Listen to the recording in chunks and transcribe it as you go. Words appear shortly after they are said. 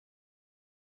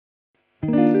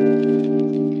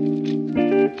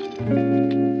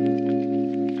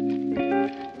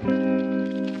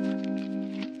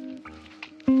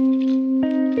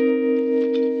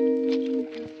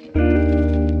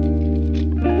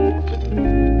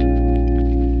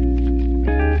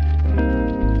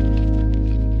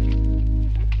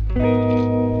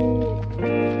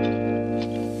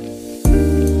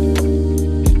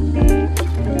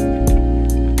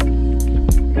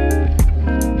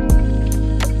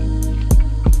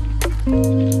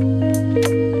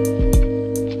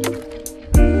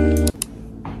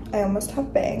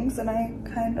Have bangs and I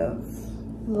kind of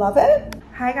love it.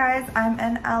 Hi guys, I'm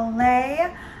in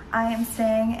LA. I am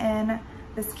staying in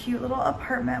this cute little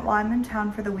apartment while I'm in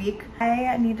town for the week.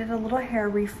 I needed a little hair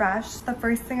refresh. The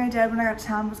first thing I did when I got to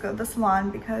town was go to the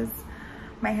salon because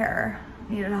my hair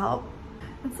needed help.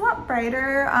 It's a lot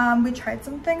brighter. We tried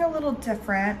something a little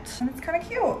different and it's kind of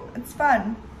cute. It's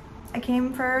fun. I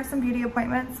came for some beauty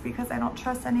appointments because I don't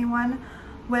trust anyone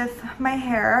with my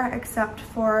hair except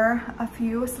for a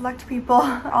few select people.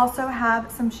 I also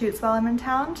have some shoots while I'm in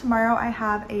town. Tomorrow I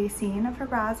have a scene for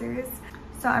Brazzers,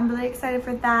 so I'm really excited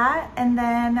for that. And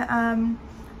then I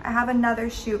have another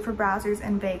shoot for Brazzers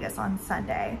in Vegas on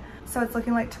Sunday. So it's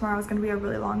looking like tomorrow is gonna be a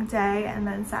really long day, and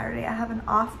then Saturday I have an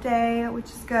off day, which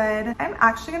is good. I'm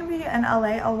actually gonna be in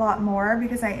LA a lot more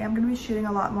because I am gonna be shooting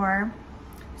a lot more.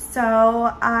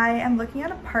 So I am looking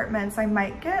at apartments. I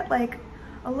might get like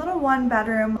a little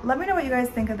 1-bedroom. Let me know what you guys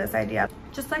think of this idea.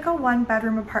 Just like a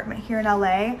 1-bedroom apartment here in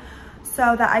LA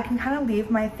so that I can kind of leave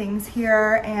my things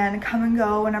here and come and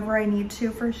go whenever I need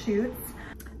to for shoots.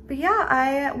 But yeah,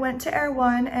 I went to Air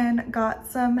One and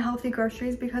got some healthy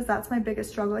groceries because that's my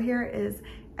biggest struggle here is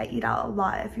I eat out a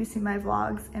lot if you see my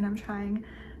vlogs, and I'm trying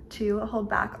to hold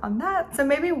back on that. So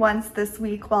maybe once this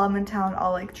week while I'm in town,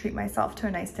 I'll like treat myself to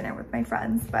a nice dinner with my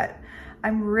friends, but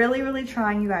I'm really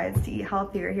trying, you guys, to eat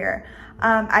healthier here.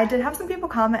 I did have some people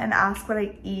comment and ask what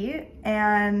I eat,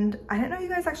 and I didn't know you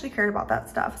guys actually cared about that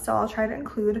stuff. So I'll try to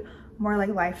include more like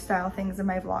lifestyle things in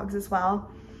my vlogs as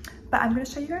well. But I'm gonna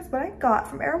show you guys what I got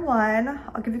from Air One.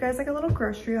 I'll give you guys like a little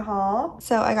grocery haul.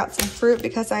 So I got some fruit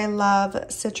because I love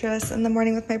citrus in the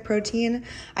morning with my protein.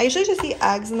 I usually just eat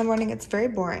eggs in the morning. It's very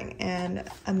boring, and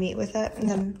a meat with it, and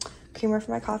then creamer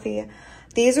for my coffee.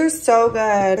 These are so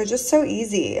good. They're just so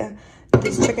easy.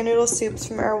 These chicken noodle soups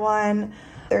from Air One.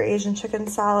 They're Asian chicken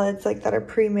salads like that are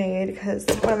pre-made because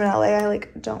when I'm in LA, I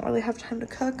like don't really have time to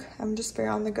cook. I'm just very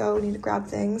on the go, need to grab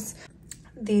things.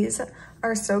 These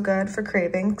are so good for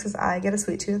cravings because I get a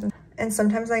sweet tooth and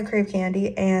sometimes I crave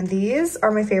candy, and these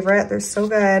are my favorite. They're so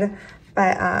good,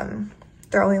 but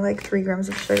they're only like 3 grams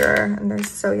of sugar and they're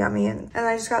so yummy. And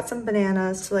I just got some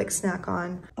bananas to like snack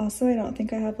on. Also, I don't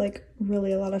think I have like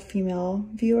really a lot of female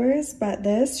viewers, but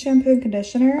this shampoo and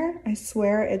conditioner, I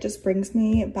swear it just brings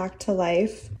me back to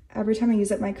life. Every time I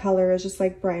use it, my color is just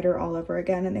like brighter all over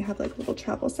again, and they have like little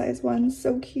travel size ones.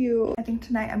 So cute. I think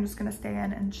tonight I'm just gonna stay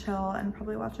in and chill and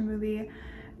probably watch a movie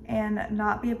and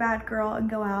not be a bad girl and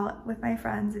go out with my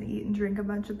friends and eat and drink a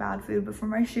bunch of bad food before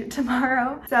my shoot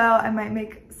tomorrow. So I might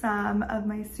make some of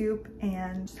my soup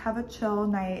and just have a chill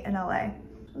night in LA.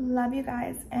 Love you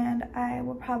guys, and I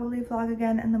will probably vlog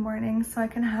again in the morning so I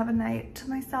can have a night to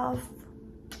myself.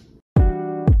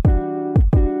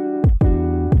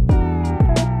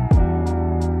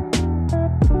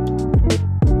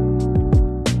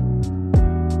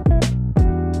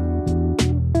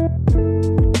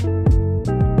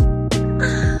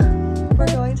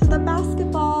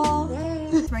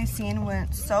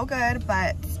 Went so good,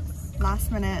 but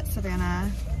last minute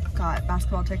Savannah got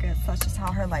basketball tickets. That's just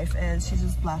how her life is. She's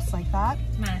just blessed like that.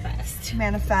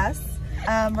 Manifest.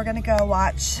 We're gonna go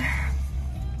watch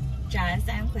Jazz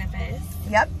and Clippers.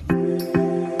 Yep.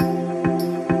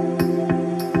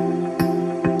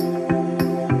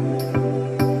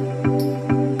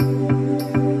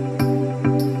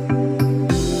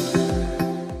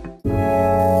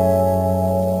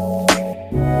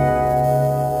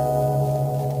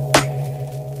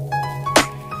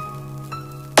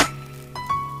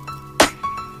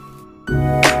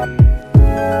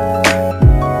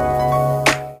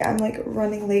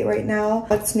 Running late right now.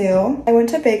 What's new? I went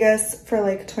to Vegas for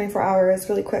like 24 hours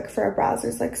really quick for a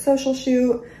Brazzers like social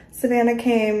shoot. Savannah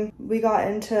came. We got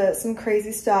into some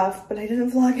crazy stuff, but I didn't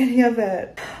vlog any of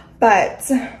it. But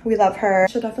we love her.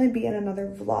 She'll definitely be in another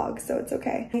vlog, so it's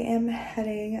okay. I am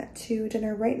heading to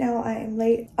dinner right now. I am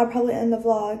late. I'll probably end the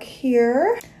vlog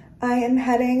here. I am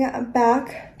heading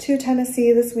back to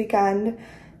Tennessee this weekend,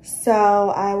 so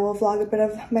I will vlog a bit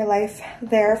of my life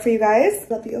there for you guys.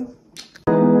 Love you.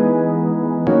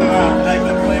 Like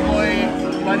the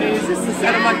Playboy bunnies, it's the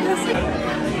set of my